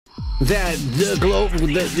that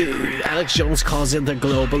Alex Jones calls it the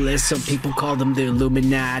globalists. Some people call them the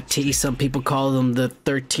Illuminati. Some people call them the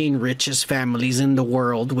 13 richest families in the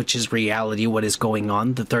world, which is reality. What is going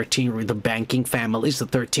on? The banking families, the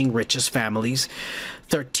 13 richest families,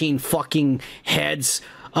 13 fucking heads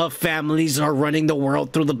of families are running the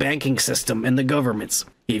world through the banking system and the governments.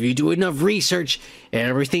 If you do enough research,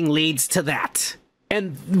 everything leads to that.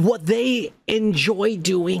 And what they enjoy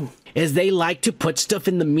doing is they like to put stuff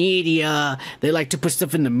in the media, they like to put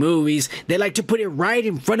stuff in the movies, they like to put it right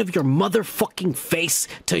in front of your motherfucking face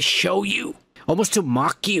to show you, almost to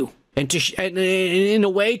mock you, and in a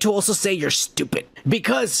way to also say you're stupid.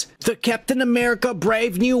 Because the Captain America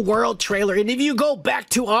Brave New World trailer, and if you go back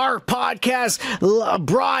to our broadcast,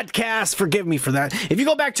 forgive me for that, if you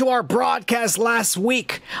go back to our broadcast last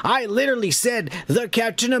week, I literally said the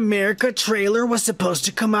Captain America trailer was supposed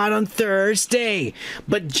to come out on Thursday,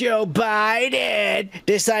 but Joe Biden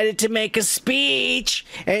decided to make a speech,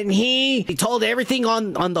 and he told everything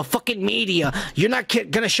on the fucking media, you're not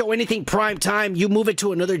gonna show anything prime time, you move it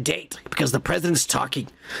to another date, because the president's talking.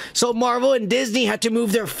 So Marvel and Disney had to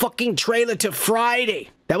move their fucking trailer to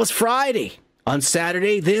Friday. That was Friday. On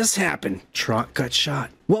Saturday, this happened. Trump got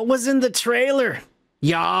shot. What was in the trailer,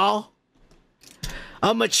 y'all?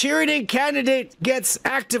 A maturity candidate gets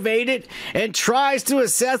activated and tries to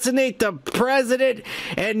assassinate the president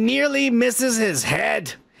and nearly misses his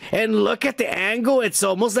head. And look at the angle. It's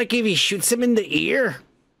almost like if he shoots him in the ear.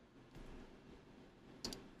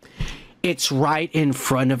 It's right in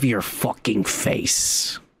front of your fucking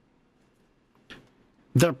face.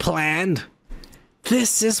 They're planned.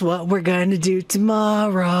 This is what we're gonna do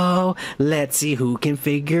tomorrow. Let's see who can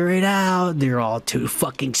figure it out. They're all too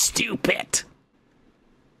fucking stupid.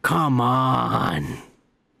 Come on.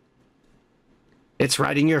 It's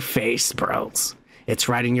right in your face, bros. It's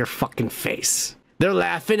right in your fucking face. They're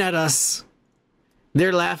laughing at us.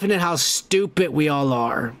 They're laughing at how stupid we all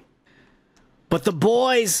are. But the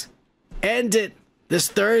boys ended this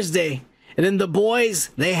Thursday. And then the boys,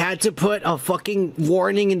 they had to put a fucking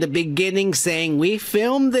warning in the beginning saying, we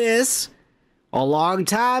filmed this a long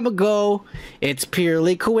time ago. It's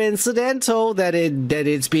purely coincidental that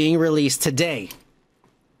it's being released today.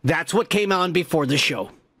 That's what came on before the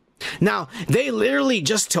show. Now, they literally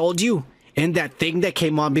just told you in that thing that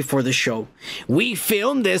came on before the show, we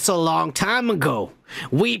filmed this a long time ago.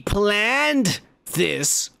 We planned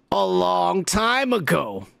this a long time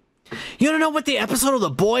ago. You don't know what the episode of The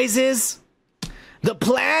Boys is? The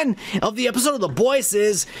plan of the episode of The Boys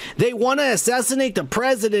is they want to assassinate the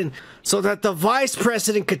president so that the vice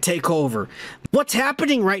president could take over. What's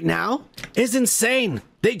happening right now is insane.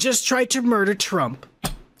 They just tried to murder Trump.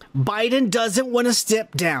 Biden doesn't want to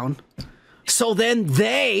step down. So then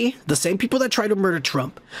the same people that try to murder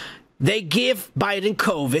Trump, they give Biden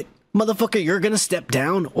COVID. Motherfucker, you're going to step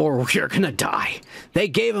down or you're going to die. They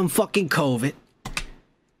gave him fucking COVID.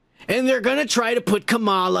 And they're going to try to put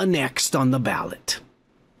Kamala next on the ballot.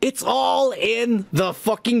 It's all in the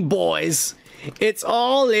fucking boys. It's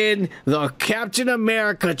all in the Captain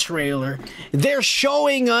America trailer. They're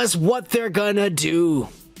showing us what they're going to do,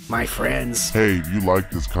 my friends. Hey, if you like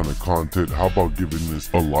this kind of content, how about giving this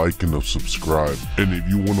a like and a subscribe? And if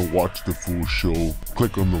you want to watch the full show,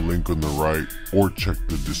 click on the link on the right or check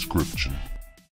the description.